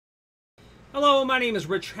Hello, my name is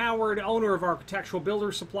Rich Howard, owner of Architectural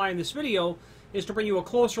Builder Supply, and this video is to bring you a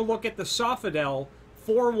closer look at the Sofidel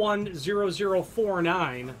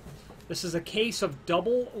 410049. This is a case of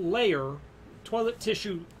double layer toilet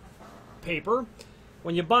tissue paper.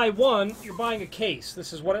 When you buy one, you're buying a case.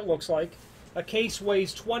 This is what it looks like. A case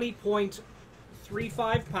weighs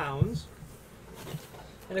 20.35 pounds,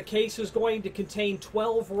 and a case is going to contain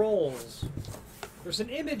 12 rolls. There's an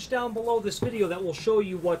image down below this video that will show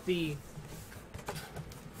you what the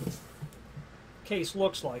case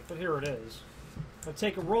looks like, but here it is. I'm going to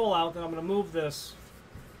take a roll out, and I'm going to move this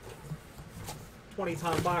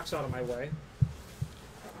 20-pound box out of my way.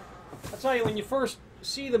 I'll tell you, when you first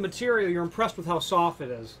see the material, you're impressed with how soft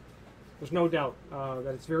it is. There's no doubt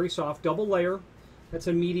that it's very soft. Double layer. That's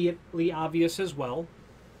immediately obvious as well.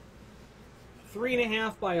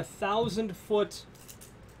 3.5 by 1,000 foot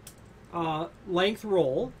length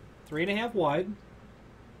roll. 3.5 wide.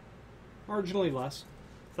 Marginally less.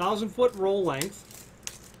 1,000 foot roll length.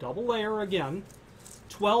 Double layer again.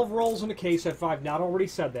 12 rolls in a case if I've not already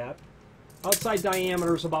said that. Outside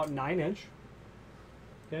diameter is about 9 inch.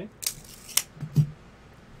 Okay.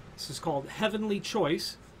 This is called Heavenly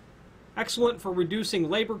Choice. Excellent for reducing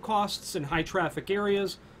labor costs in high traffic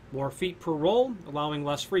areas. More feet per roll, allowing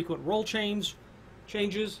less frequent roll changes.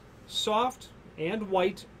 Soft and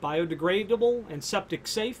white, biodegradable and septic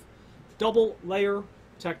safe. Double layer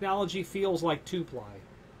technology feels like 2-ply.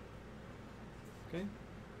 Okay.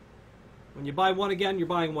 When you buy one again, you're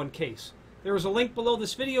buying one case. There is a link below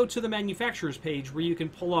this video to the manufacturer's page where you can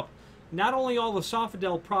pull up not only all the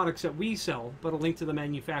Sofidel products that we sell, but a link to the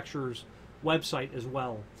manufacturer's website as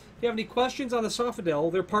well. If you have any questions on the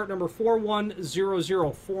Sofidel, they're part number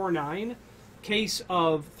 410049. Case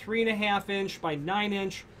of 3.5 inch by 9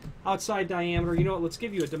 inch outside diameter. You know what, let's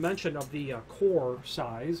give you a dimension of the core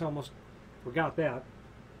size. Almost forgot that.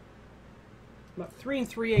 About 3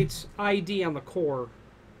 3/8 ID on the core.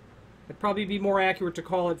 It'd probably be more accurate to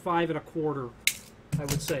call it 5 1/4, I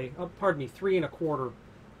would say. Oh, pardon me, 3 1/4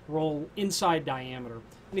 roll inside diameter.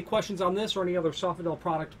 Any questions on this or any other Sofidel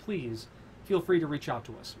product, please feel free to reach out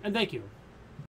to us. And thank you.